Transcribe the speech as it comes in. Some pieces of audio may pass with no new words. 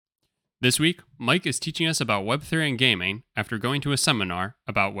This week, Mike is teaching us about Web3 and gaming after going to a seminar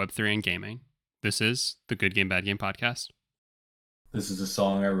about Web3 and gaming. This is the Good Game, Bad Game podcast. This is a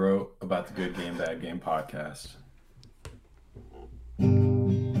song I wrote about the Good Game, Bad Game podcast.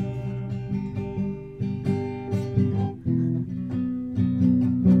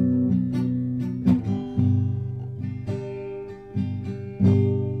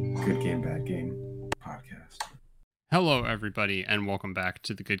 Good Game, Bad Game podcast. Hello, everybody, and welcome back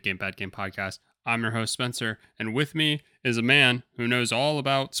to the Good Game, Bad Game podcast. I'm your host, Spencer, and with me is a man who knows all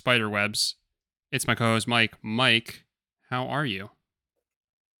about spider webs. It's my co-host, Mike. Mike, how are you?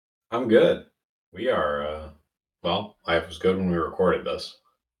 I'm good. We are, life was good when we recorded this.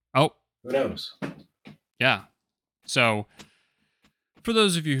 Oh. Who knows? Yeah. So, for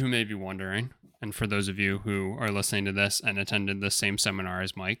those of you who may be wondering, and for those of you who are listening to this and attended the same seminar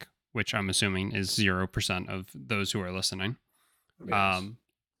as Mike, which I'm assuming is 0% of those who are listening, Yes.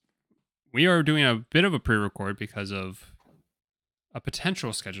 we are doing a bit of a pre-record because of a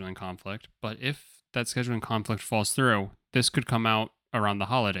potential scheduling conflict. But if that scheduling conflict falls through, this could come out around the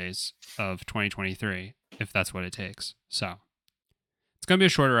holidays of 2023, if that's what it takes. So it's going to be a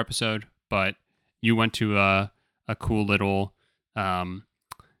shorter episode, but you went to a cool little,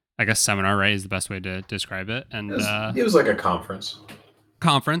 I guess seminar, right, is the best way to describe it. And it was like a conference.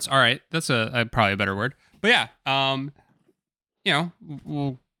 Conference. All right. That's probably a better word. But yeah,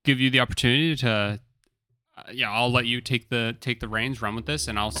 we'll give you the opportunity to, I'll let you take the reins, run with this,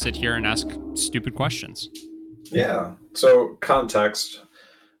 and I'll sit here and ask stupid questions. Yeah. So context,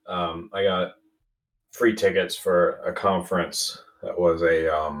 I got free tickets for a conference that was a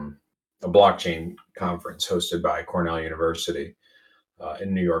blockchain conference hosted by Cornell University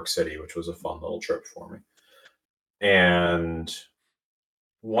in New York City, which was a fun little trip for me. And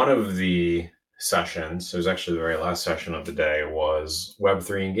one of the sessions, it was actually the very last session of the day, was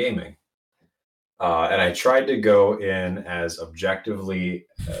Web3 and gaming. And I tried to go in as objectively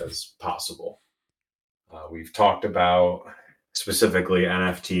as possible. We've talked about specifically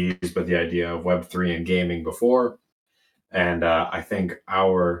NFTs, but the idea of Web3 and gaming before. And I think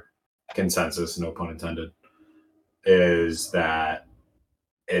our consensus, no pun intended, is that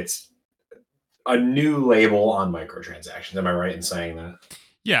it's a new label on microtransactions. Am I right in saying that?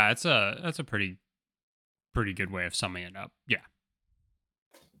 Yeah, that's a pretty good way of summing it up. Yeah.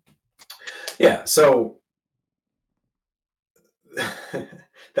 Yeah. So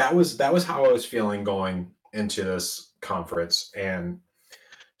that was how I was feeling going into this conference. And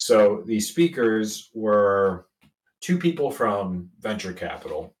so the speakers were two people from venture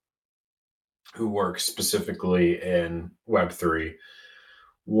capital who work specifically in Web3.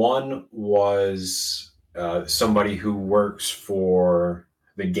 One was somebody who works for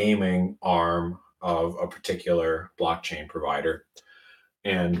the gaming arm of a particular blockchain provider.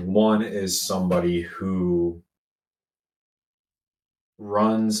 And one is somebody who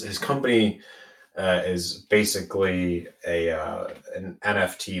runs his company is basically an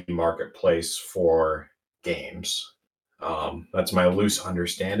NFT marketplace for games. That's my loose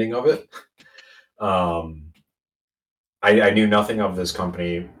understanding of it. I knew nothing of this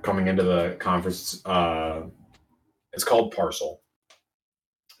company coming into the conference. It's called Parcel.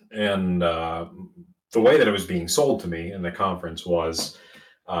 And the way that it was being sold to me in the conference was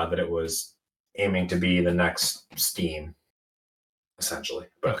that it was aiming to be the next Steam, essentially,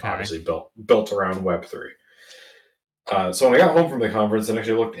 but obviously built around Web3. So when I got home from the conference and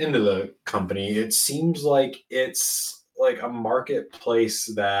actually looked into the company, it seems like it's like a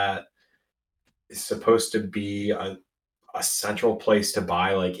marketplace that is supposed to be a central place to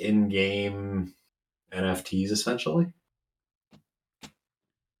buy like in-game NFTs, essentially.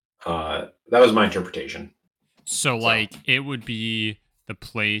 That was my interpretation. So like it would be the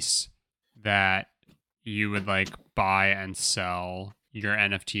place that you would like buy and sell your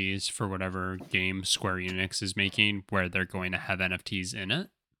NFTs for whatever game Square Enix is making, where they're going to have NFTs in it.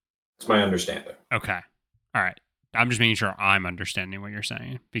 That's my understanding. Okay. All right. I'm just making sure I'm understanding what you're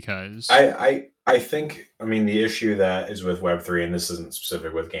saying, because I think, I mean, the issue that is with Web3, and this isn't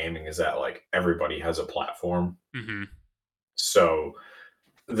specific with gaming, is that like everybody has a platform. Mm-hmm. So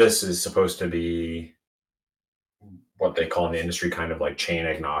this is supposed to be what they call in the industry kind of like chain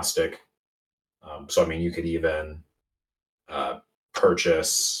agnostic. So, I mean, you could even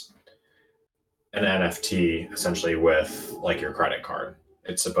purchase an NFT essentially with like your credit card.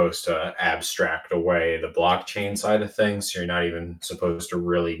 It's supposed to abstract away the blockchain side of things. So you're not even supposed to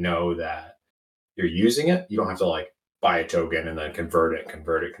really know that you're using it. You don't have to like buy a token and then convert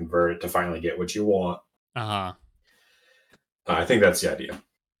it to finally get what you want. Uh-huh. I think that's the idea.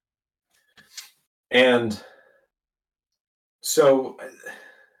 And so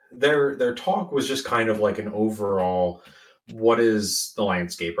their talk was just kind of like an overall, what is the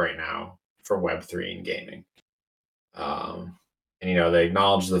landscape right now for Web3 and gaming? And they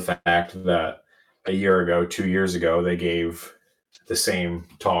acknowledged the fact that a year ago, 2 years ago, they gave the same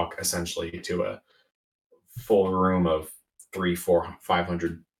talk essentially to a full room of 3, 4,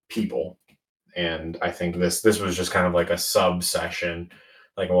 500 people. And I think this was just kind of like a sub session.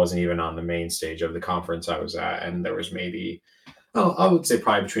 Like, it wasn't even on the main stage of the conference I was at, and there was maybe, I would say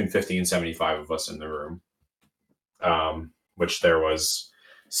probably between 50 and 75 of us in the room, which there was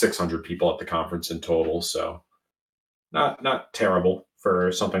 600 people at the conference in total. So not terrible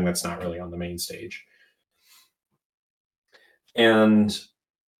for something that's not really on the main stage. And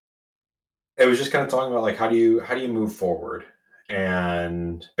it was just kind of talking about like how do you move forward,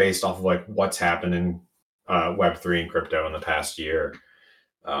 and based off of like what's happened in Web3 and crypto in the past year,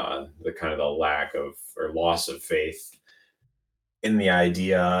 the kind of the lack of or loss of faith in the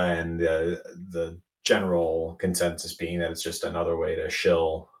idea, and the general consensus being that it's just another way to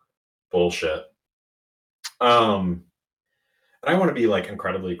shill bullshit. And I want to be like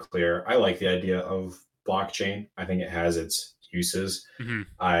incredibly clear. I like the idea of blockchain. I think it has its uses. Mm-hmm.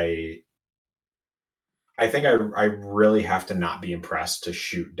 I think I really have to not be impressed to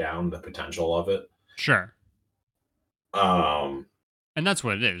shoot down the potential of it. Sure. And that's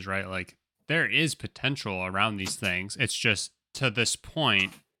what it is, right? Like, there is potential around these things. It's just, to this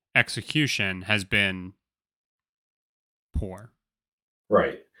point, execution has been poor.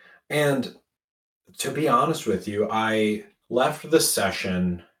 Right. And to be honest with you, I left the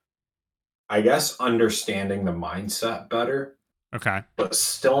session, I guess, understanding the mindset better. Okay. But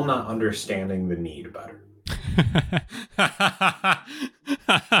still not understanding the need better.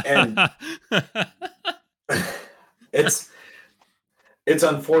 And it's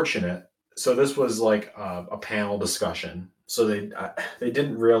unfortunate. So this was like a panel discussion. So they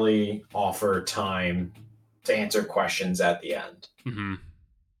didn't really offer time to answer questions at the end, mm-hmm.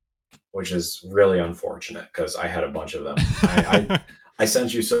 which is really unfortunate because I had a bunch of them. I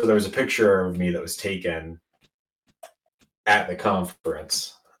sent you. So there was a picture of me that was taken at the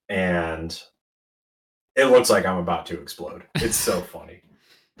conference, and it looks like I'm about to explode. It's so funny.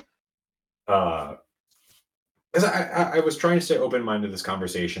 Because I was trying to stay open-minded to this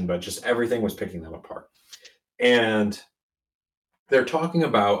conversation, but just everything was picking them apart. And they're talking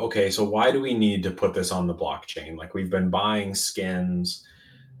about, okay, so why do we need to put this on the blockchain? Like, we've been buying skins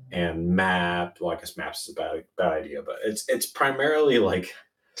and map. Well, I guess maps is a bad idea, but it's primarily like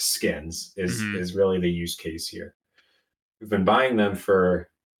skins is really the use case here. We've been buying them for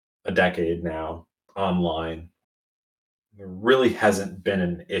a decade now online. There really hasn't been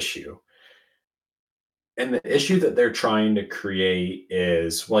an issue. And the issue that they're trying to create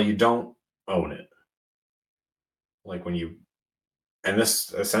is, well, you don't own it. Like when you, and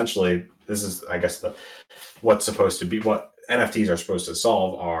this essentially, this is, I guess, what's supposed to be, what NFTs are supposed to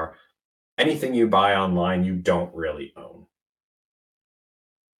solve are anything you buy online, you don't really own.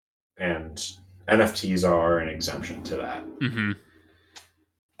 And NFTs are an exemption to that. Mm-hmm.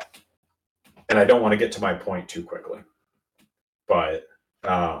 And I don't want to get to my point too quickly, but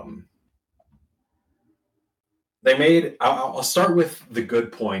they made, I'll start with the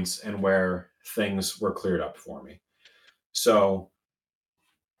good points and where things were cleared up for me. So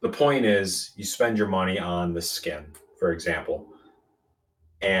the point is, you spend your money on the skin, for example,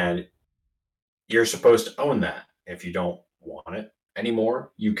 and you're supposed to own that. If you don't want it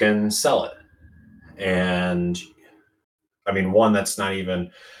anymore, you can sell it. And I mean, one, that's not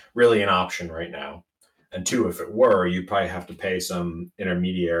even really an option right now. And two, if it were, you probably have to pay some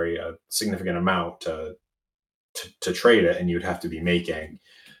intermediary a significant amount to trade it, and you'd have to be making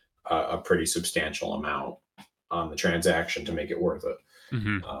a pretty substantial amount on the transaction to make it worth it.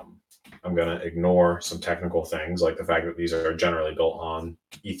 Mm-hmm. I'm going to ignore some technical things like the fact that these are generally built on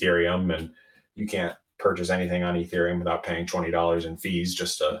Ethereum, and you can't purchase anything on Ethereum without paying $20 in fees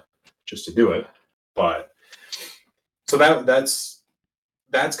just to do it. But so that's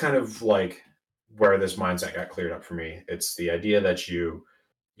kind of like where this mindset got cleared up for me. It's the idea that you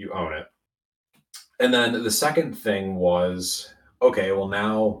own it. And then the second thing was, okay, well,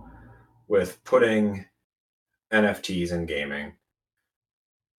 now with putting NFTs in gaming,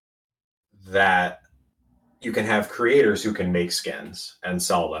 that you can have creators who can make skins and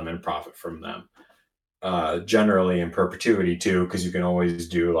sell them and profit from them, generally in perpetuity too, because you can always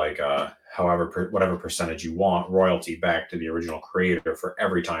do like whatever percentage you want royalty back to the original creator for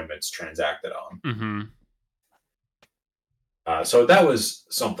every time it's transacted on. Mm-hmm. So that was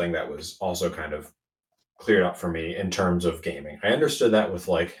something that was also kind of cleared up for me in terms of gaming. I understood that with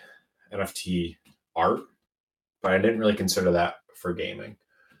like NFT art, but I didn't really consider that for gaming.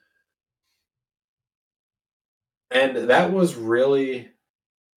 And that was really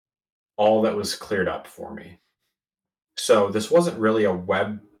all that was cleared up for me. So this wasn't really a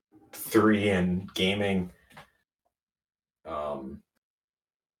Web3 and gaming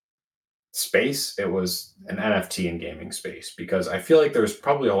space. It was an NFT in gaming space, because I feel like there's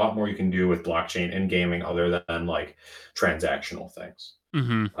probably a lot more you can do with blockchain in gaming other than like transactional things.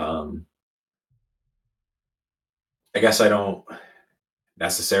 I guess I don't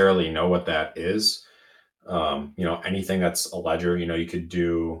necessarily know what that is. Anything that's a ledger, you could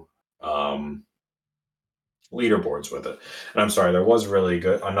do leaderboards with it. And I'm sorry, there was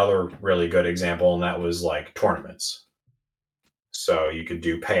another really good example, and that was like tournaments. So you could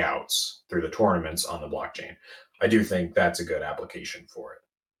do payouts through the tournaments on the blockchain. I do think that's a good application for it.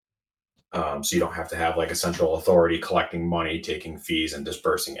 So you don't have to have like a central authority collecting money, taking fees, and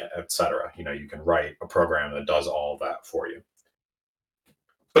dispersing it, etc. You can write a program that does all of that for you.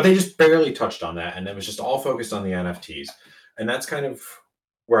 But they just barely touched on that, and it was just all focused on the NFTs. And that's kind of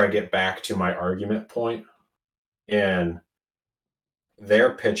where I get back to my argument point. And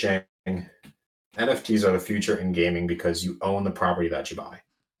they're pitching NFTs are the future in gaming because you own the property that you buy.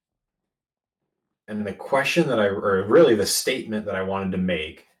 And the question or really the statement that I wanted to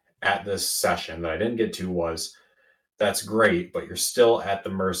make at this session that I didn't get to was, that's great, but you're still at the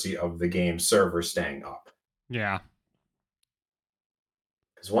mercy of the game server staying up. Yeah.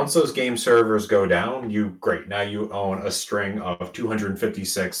 Because once those game servers go down, now you own a string of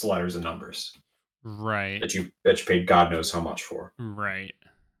 256 letters and numbers. Right. That you paid God knows how much for. Right.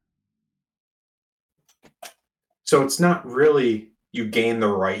 So it's not really you gain the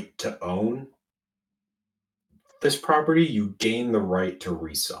right to own this property, you gain the right to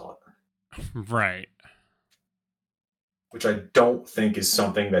resell it. Right. Which I don't think is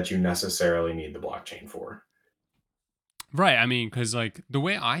something that you necessarily need the blockchain for. Right. I mean, because like the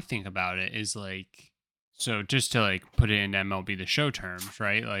way I think about it is like, so just to like put it in MLB The Show terms,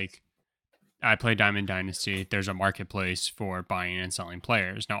 right? Like, I play Diamond Dynasty. There's a marketplace for buying and selling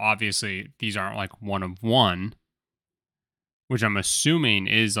players. Now, obviously, these aren't like one of one, which I'm assuming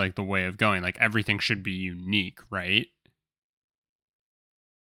is like the way of going. Like everything should be unique, right?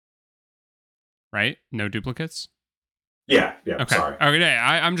 Right? No duplicates? Yeah. Okay. Sorry. Okay.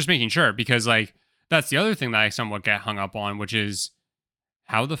 I'm just making sure, because like that's the other thing that I somewhat get hung up on, which is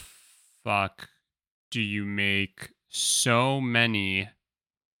how the fuck do you make so many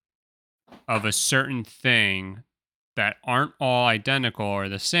of a certain thing that aren't all identical or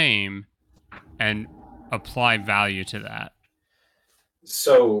the same and apply value to that?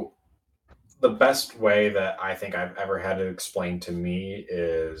 So the best way that I think I've ever had it explained to me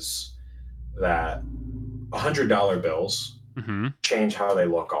is that $100 bills change how they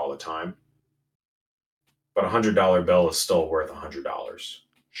look all the time, but $100 bill is still worth $100.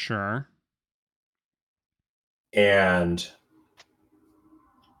 Sure. And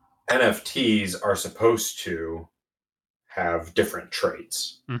NFTs are supposed to have different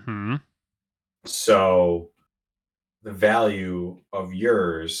traits. So the value of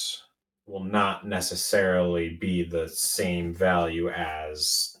yours will not necessarily be the same value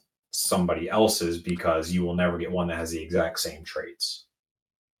as somebody else's, because you will never get one that has the exact same traits.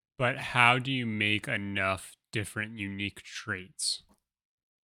 But how do you make enough different unique traits?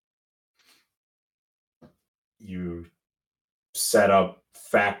 You set up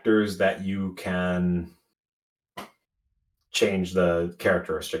factors that you can change the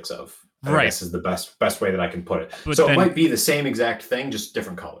characteristics of. Right. This is the best way that I can put it. But so then, it might be the same exact thing, just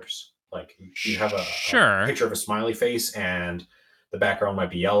different colors. Like you have a picture of a smiley face, and the background might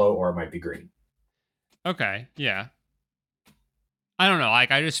be yellow or it might be green. Okay, yeah. I don't know.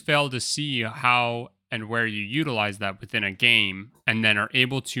 Like, I just fail to see how and where you utilize that within a game and then are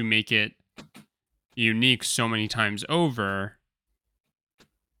able to make it unique so many times over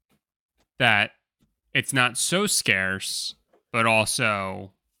that it's not so scarce, but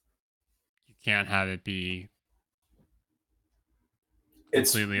also you can't have it be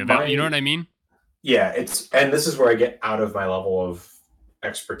completely available. You know what I mean? Yeah, and this is where I get out of my level of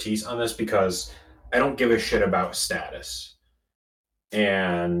expertise on this, because I don't give a shit about status.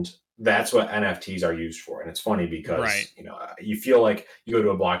 And that's what NFTs are used for. And it's funny because, you feel like you go to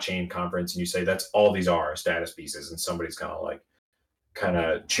a blockchain conference and you say, that's all these are status pieces. And somebody's going to kind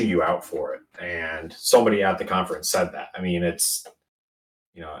of chew you out for it. And somebody at the conference said that. I mean,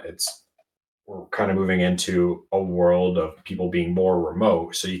 we're kind of moving into a world of people being more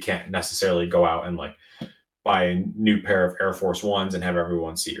remote. So you can't necessarily go out and buy a new pair of Air Force Ones and have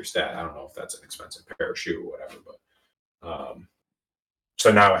everyone see your stat. I don't know if that's an expensive pair of shoe or whatever, but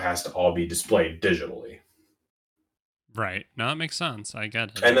so now it has to all be displayed digitally. Right. No, that makes sense. I get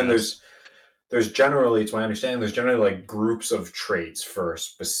it. And then there's there's generally, to my understanding, there's generally like groups of traits for a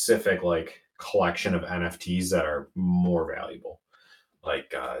specific like collection of NFTs that are more valuable.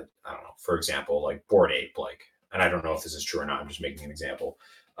 Like I don't know, for example, like Bored Ape, like, and I don't know if this is true or not. I'm just making an example.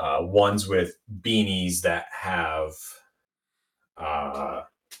 Ones with beanies that have uh,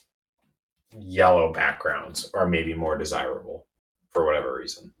 yellow backgrounds are maybe more desirable for whatever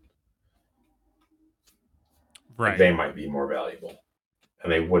reason. Right. Like they might be more valuable,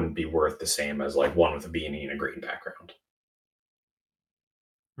 and they wouldn't be worth the same as like one with a beanie and a green background.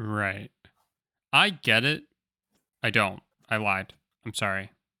 Right. I get it. I don't. I lied. I'm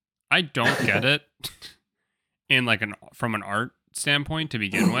sorry. I don't get it in like from an art standpoint to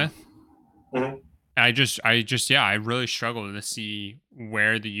begin with. Mm-hmm. I really struggle to see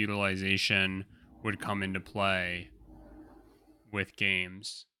where the utilization would come into play with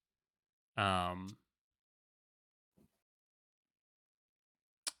games. Like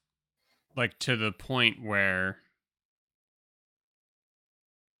to the point where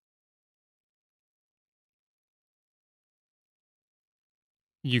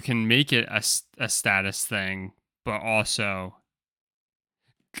you can make it a status thing, but also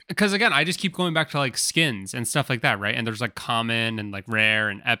because again, I just keep going back to like skins and stuff like that, right? And there's like common and like rare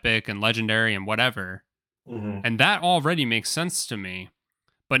and epic and legendary and whatever. Mm-hmm. And that already makes sense to me.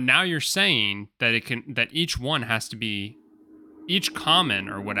 But now you're saying that each one has to be, each common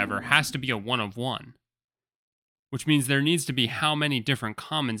or whatever has to be a one of one, which means there needs to be how many different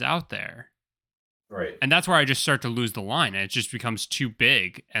commons out there. Right. And that's where I just start to lose the line. And it just becomes too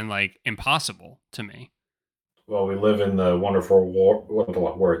big and like impossible to me. Well, we live in the wonderful world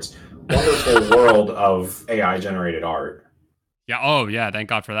of AI generated art. Yeah. Oh, yeah. Thank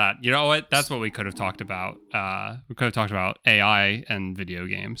God for that. You know what? That's what we could have talked about. We could have talked about AI and video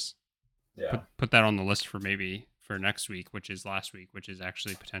games. Yeah. Put that on the list for maybe for next week, which is last week, which is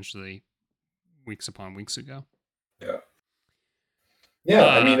actually potentially weeks upon weeks ago. Yeah. Yeah.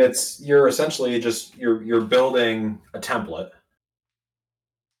 I mean, you're essentially just you're building a template.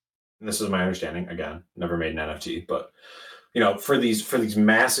 And this is my understanding. Again, never made an NFT, but for these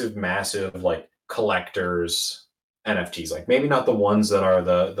massive like collectors NFTs, like maybe not the ones that are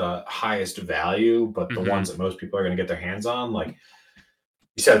the highest value, but the ones that most people are going to get their hands on. Like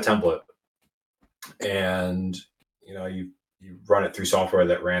you set a template, and you run it through software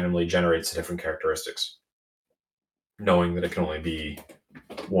that randomly generates the different characteristics, knowing that it can only be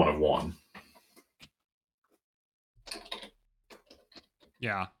one of one.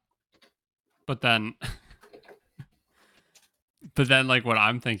 Yeah. But then like what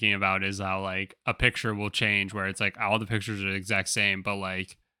I'm thinking about is how like a picture will change where it's like all the pictures are the exact same, but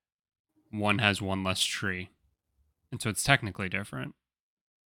like one has one less tree. And so it's technically different.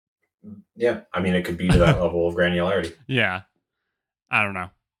 Yeah. I mean, it could be to that level of granularity. Yeah. I don't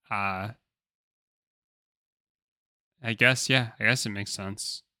know. I guess it makes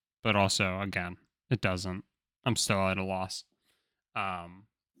sense. But also, again, it doesn't. I'm still at a loss.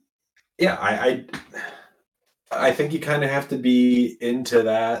 Yeah, I think you kind of have to be into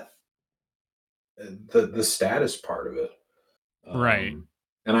that, the status part of it. Right.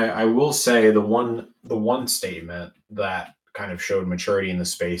 And I will say the one statement that kind of showed maturity in the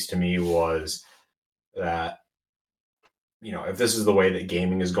space to me was that, if this is the way that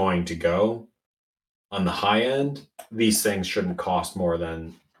gaming is going to go on the high end, these things shouldn't cost more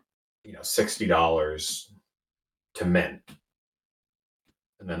than, $60 to mint.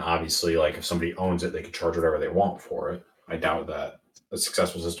 And then obviously, like if somebody owns it, they could charge whatever they want for it. I doubt that a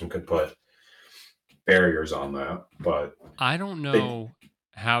successful system could put barriers on that, but I don't know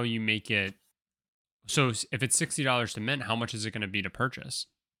how you make it. So if it's $60 to mint, how much is it going to be to purchase?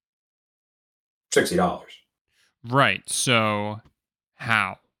 $60. Right. So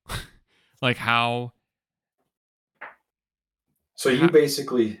how? Like how? So you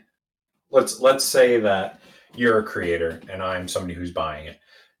basically, let's say that you're a creator and I'm somebody who's buying it.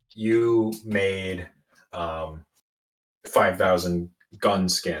 You made 5,000 gun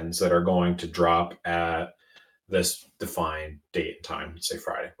skins that are going to drop at this defined date and time, say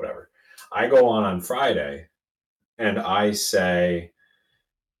Friday, whatever. I go on Friday and I say,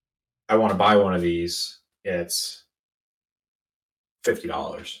 I want to buy one of these. It's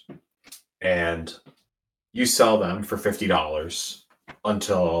 $50. And you sell them for $50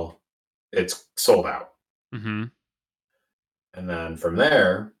 until it's sold out. Mm-hmm. And then from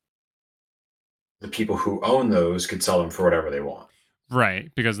there, the people who own those could sell them for whatever they want. Right.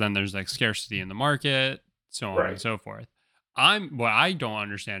 Because then there's like scarcity in the market, so on and so forth. What I don't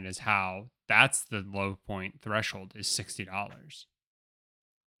understand is how that's the low point threshold is $60.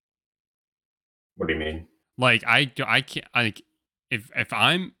 What do you mean? Like I can't, like if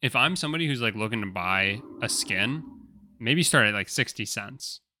I'm somebody who's like looking to buy a skin, maybe start at like 60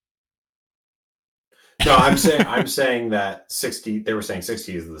 cents. No, I'm saying that 60. They were saying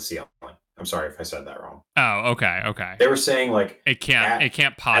 60 is the ceiling. I'm sorry if I said that wrong. Oh, okay. They were saying like It can't at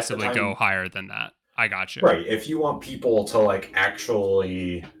the possibly go time, higher than that. I got you. right? If you want people to like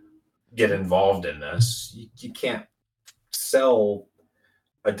actually get involved in this, you can't sell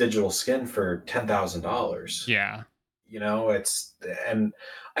a digital skin for $10,000. Yeah. You know, and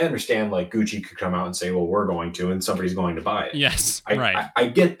I understand like Gucci could come out and say, well, we're going to, and somebody's going to buy it. Yes. I, Right. I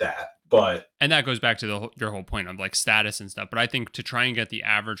get that, but And that goes back to your whole point of like status and stuff. But I think to try and get the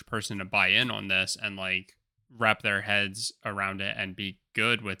average person to buy in on this and like wrap their heads around it and be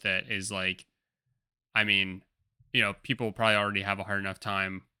good with it is like, I mean, people probably already have a hard enough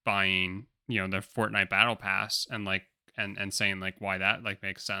time buying, their Fortnite Battle Pass and like, and saying like why that like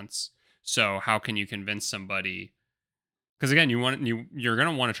makes sense. So how can you convince somebody? Because again, you're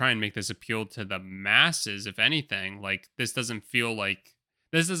gonna want to try and make this appeal to the masses. If anything, like this doesn't feel like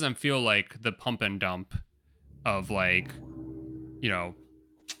the pump and dump of like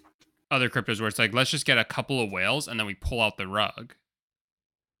other cryptos where it's like let's just get a couple of whales and then we pull out the rug.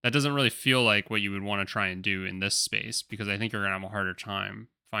 That doesn't really feel like what you would want to try and do in this space because I think you're gonna have a harder time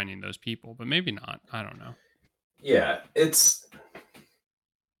finding those people. But maybe not. I don't know. yeah,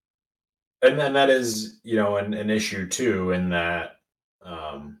 and then that is an issue too in that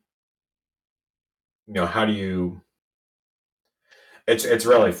how do you it's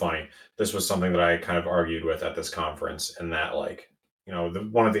really funny. This was something that I kind of argued with at this conference, and that like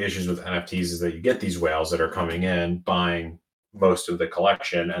one of the issues with NFTs is that you get these whales that are coming in buying most of the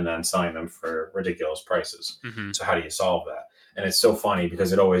collection and then selling them for ridiculous prices. Mm-hmm. So how do you solve that? And it's so funny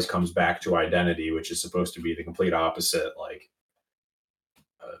because it always comes back to identity, which is supposed to be the complete opposite like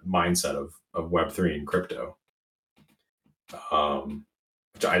mindset of Web3 and crypto.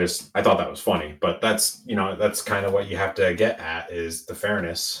 Which I thought that was funny, but that's kind of what you have to get at is the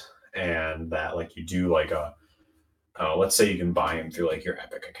fairness, and that like you do like let's say you can buy them through like your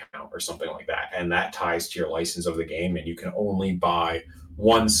Epic account or something like that, and that ties to your license of the game, and you can only buy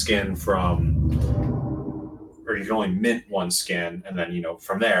one skin or you can only mint one skin, and then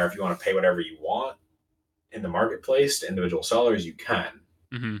from there, if you want to pay whatever you want in the marketplace to individual sellers, you can.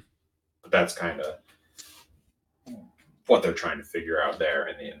 Mm-hmm. But that's kind of what they're trying to figure out there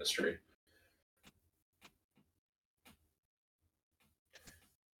in the industry.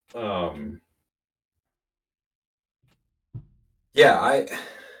 Yeah,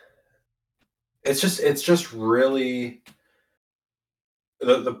 it's just really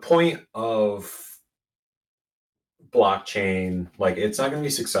the point of blockchain, like it's not going to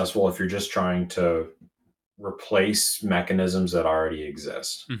be successful if you're just trying to replace mechanisms that already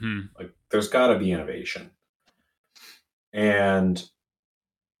exist. Mm-hmm. Like there's got to be innovation. And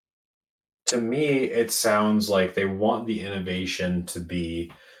to me, it sounds like they want the innovation to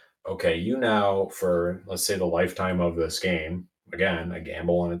be, okay, you now, for let's say the lifetime of this game, again, a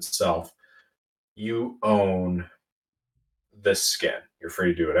gamble in itself, you own this skin. You're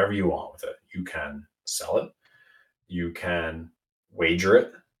free to do whatever you want with it. You can sell it. You can wager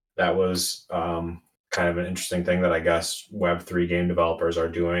it. That was kind of an interesting thing that I guess Web3 game developers are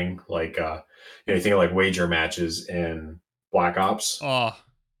doing. Like, you think of like wager matches in Black Ops. Oh,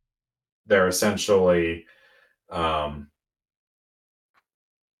 they're essentially, I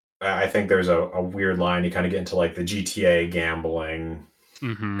think there's a weird line. You kind of get into like the GTA gambling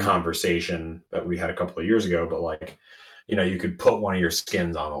conversation that we had a couple of years ago, but like, you could put one of your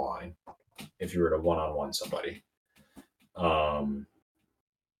skins on the line if you were to one-on-one somebody. And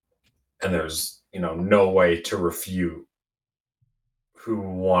there's, no way to refute who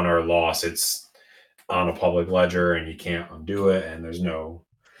won or lost. It's on a public ledger and you can't undo it. And there's no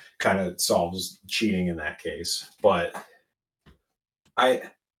kind of solves cheating in that case. But I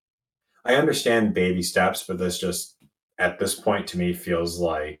understand baby steps, but this just at this point to me feels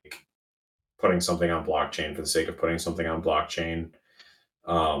like putting something on blockchain for the sake of putting something on blockchain.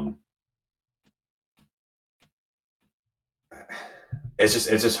 It's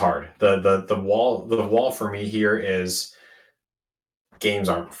just hard. The wall for me here is games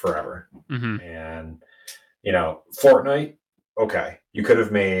aren't forever. Mm-hmm. And Fortnite, okay, you could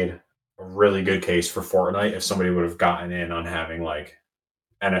have made a really good case for Fortnite if somebody would have gotten in on having like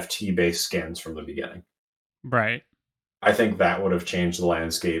NFT based skins from the beginning. Right. I think that would have changed the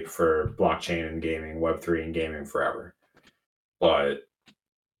landscape for blockchain and gaming, Web3 and gaming forever. But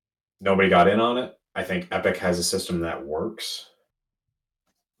nobody got in on it. I think Epic has a system that works.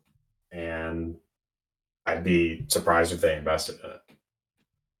 And I'd be surprised if they invested in it.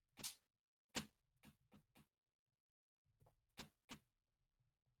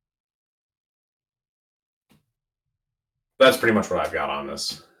 that's pretty much what I've got on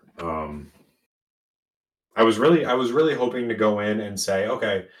this. I was really hoping to go in and say,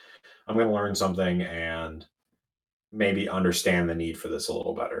 okay, I'm going to learn something and maybe understand the need for this a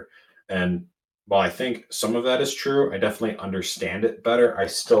little better. And while I think some of that is true, I definitely understand it better. I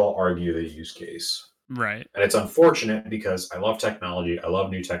still argue the use case. Right. And it's unfortunate because I love technology. I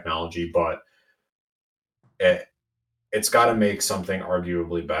love new technology, but it's got to make something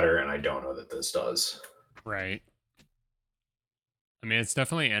arguably better. And I don't know that this does. Right. I mean, it's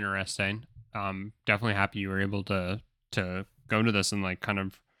definitely interesting. Definitely happy you were able to go to this and like kind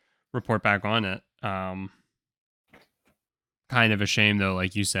of report back on it. Kind of a shame though,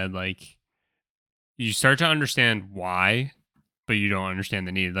 like you said, like you start to understand why, but you don't understand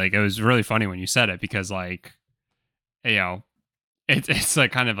the need. Like it was really funny when you said it because like, you know, it's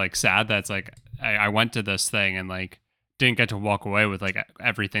like kind of like sad that it's like I went to this thing and like didn't get to walk away with like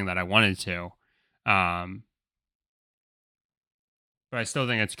everything that I wanted to. But I still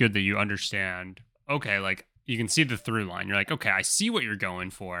think it's good that you understand, okay, like you can see the through line. You're like, okay, I see what you're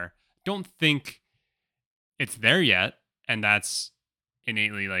going for. Don't think it's there yet. And that's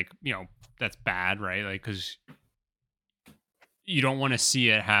innately like, that's bad, right? Like, because you don't want to see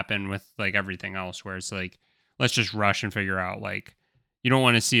it happen with like everything else where it's like, let's just rush and figure out like, you don't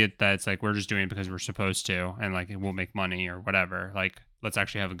want to see it that it's like, we're just doing it because we're supposed to and like it will make money or whatever. Like, let's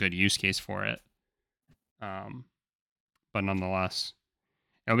actually have a good use case for it. But nonetheless,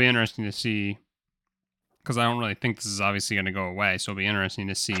 it'll be interesting to see because I don't really think this is obviously going to go away. So it'll be interesting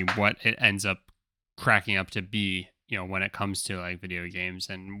to see what it ends up cracking up to be, when it comes to like video games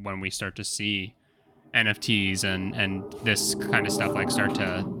and when we start to see NFTs and this kind of stuff like start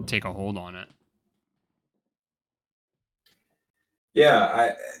to take a hold on it.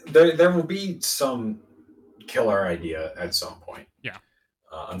 Yeah, there will be some killer idea at some point. Yeah.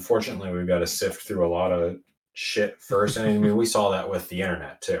 Unfortunately, we've got to sift through a lot of shit first. And I mean, we saw that with the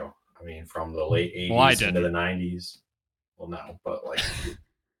internet too. I mean, from the late 80s into the 90s. Well, no, but like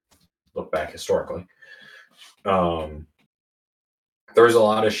look back historically. There was a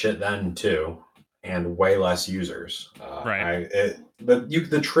lot of shit then too, and way less users. Right.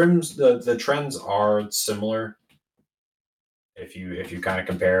 The trends are similar. If you kind of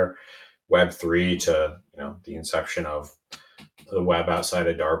compare Web3 to the inception of the web outside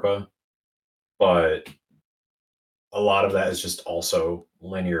of DARPA, but a lot of that is just also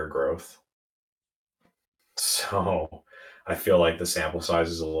linear growth. So I feel like the sample size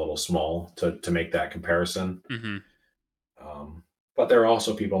is a little small to make that comparison. Mm-hmm. But there are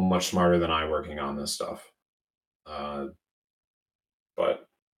also people much smarter than I working on this stuff. But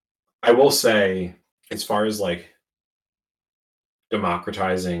I will say, as far as like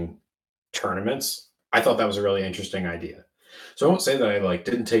democratizing tournaments, I thought that was a really interesting idea. So I won't say that I like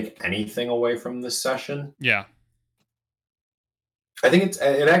didn't take anything away from this session. Yeah. I think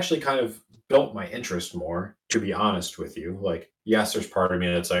it actually kind of built my interest more, to be honest with you. Like, yes, there's part of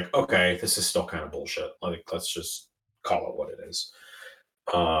me that's like, okay, this is still kind of bullshit. Like, let's just call it what it is.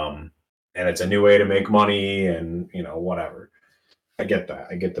 And it's a new way to make money and, whatever. I get that.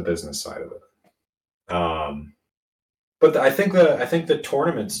 I get the business side of it. But I think the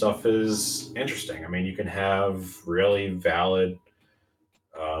tournament stuff is interesting. I mean, you can have really valid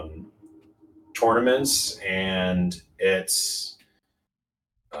tournaments, and it's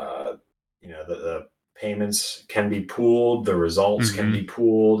the payments can be pooled, the results can be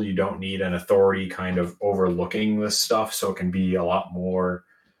pooled. You don't need an authority kind of overlooking this stuff, so it can be a lot more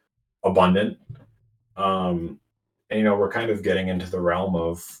abundant. And we're kind of getting into the realm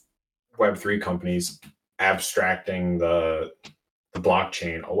of Web3 companies abstracting the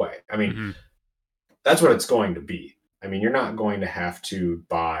blockchain away. I mean, that's what it's going to be. I mean, you're not going to have to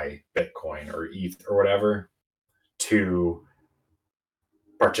buy Bitcoin or ETH or whatever to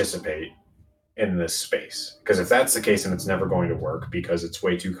participate in this space. Because if that's the case, then it's never going to work because it's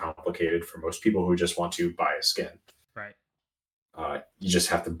way too complicated for most people who just want to buy a skin. Right. You just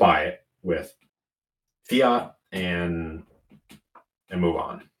have to buy it with fiat and move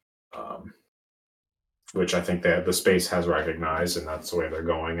on. Which I think that the space has recognized, and that's the way they're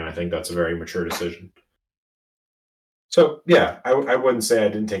going. And I think that's a very mature decision. So yeah, I wouldn't say I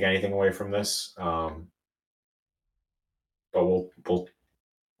didn't take anything away from this. But we'll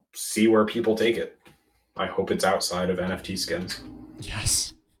see where people take it. I hope it's outside of NFT skins.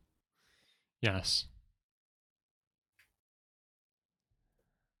 Yes. Yes.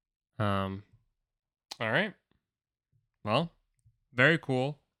 All right. Well, very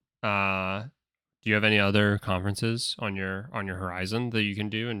cool. Do you have any other conferences on your horizon that you can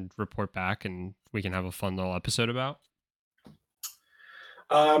do and report back, and we can have a fun little episode about?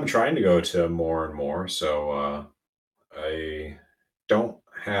 I'm trying to go to more and more. So I don't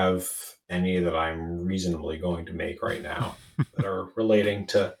have any that I'm reasonably going to make right now that are relating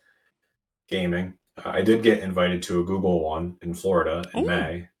to gaming. I did get invited to a Google one in Florida in Ooh.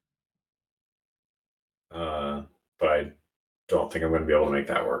 May, but I don't think I'm going to be able to make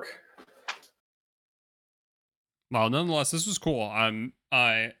that work. Well, nonetheless, this was cool.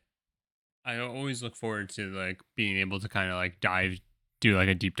 I always look forward to like being able to kind of like do like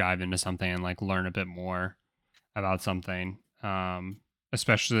a deep dive into something and like learn a bit more about something.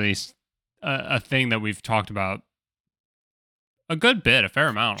 Especially a thing that we've talked about a fair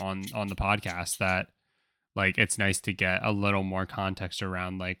amount on the podcast, that like it's nice to get a little more context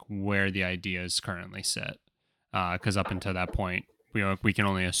around like where the ideas currently sit. Because up until that point, we can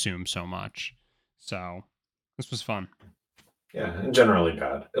only assume so much. So this was fun. Yeah, and generally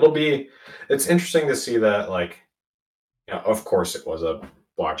bad. It's interesting to see that, like, of course it was a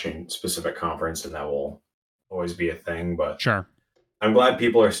blockchain specific conference and that will always be a thing, but Sure. I'm glad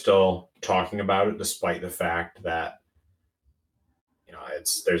people are still talking about it despite the fact that,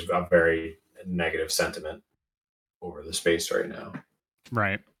 there's a very negative sentiment over the space right now.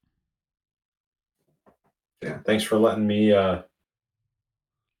 Right. Yeah. Thanks for letting me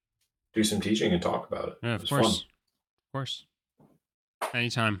do some teaching and talk about it. Yeah, It was of course. fun. Of course.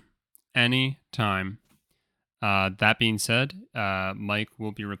 Anytime. That being said, Mike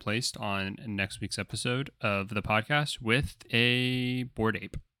will be replaced on next week's episode of the podcast with a Bored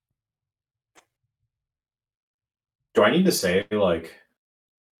Ape. Do I need to say, like,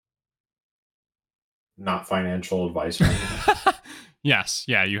 not financial advice or anything? Yes.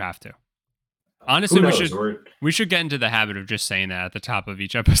 Yeah, you have to. Honestly, Who knows? we should get into the habit of just saying that at the top of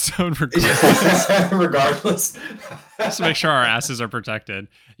each episode, regardless. Just to make sure our asses are protected.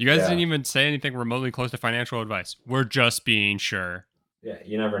 You guys didn't even say anything remotely close to financial advice. We're just being sure. Yeah,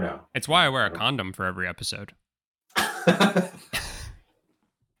 you never know. It's why I wear a condom for every episode. All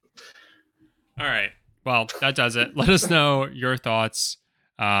right. Well, that does it. Let us know your thoughts.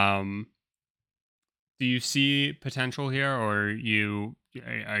 Do you see potential here, or are you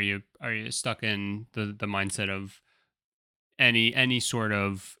stuck in the mindset of any sort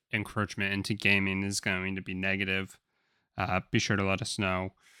of encroachment into gaming is going to be negative? Be sure to let us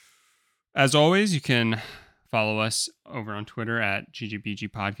know. As always, you can follow us over on Twitter at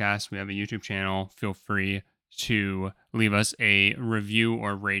GGBG Podcast. We have a YouTube channel. Feel free to leave us a review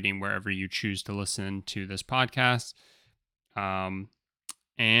or rating wherever you choose to listen to this podcast. And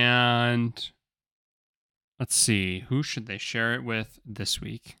let's see, who should they share it with this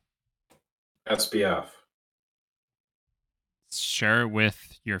week? SPF. Share it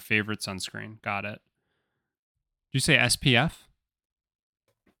with your favorite sunscreen. Got it. Did you say SPF?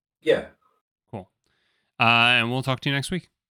 Yeah. Cool. And we'll talk to you next week.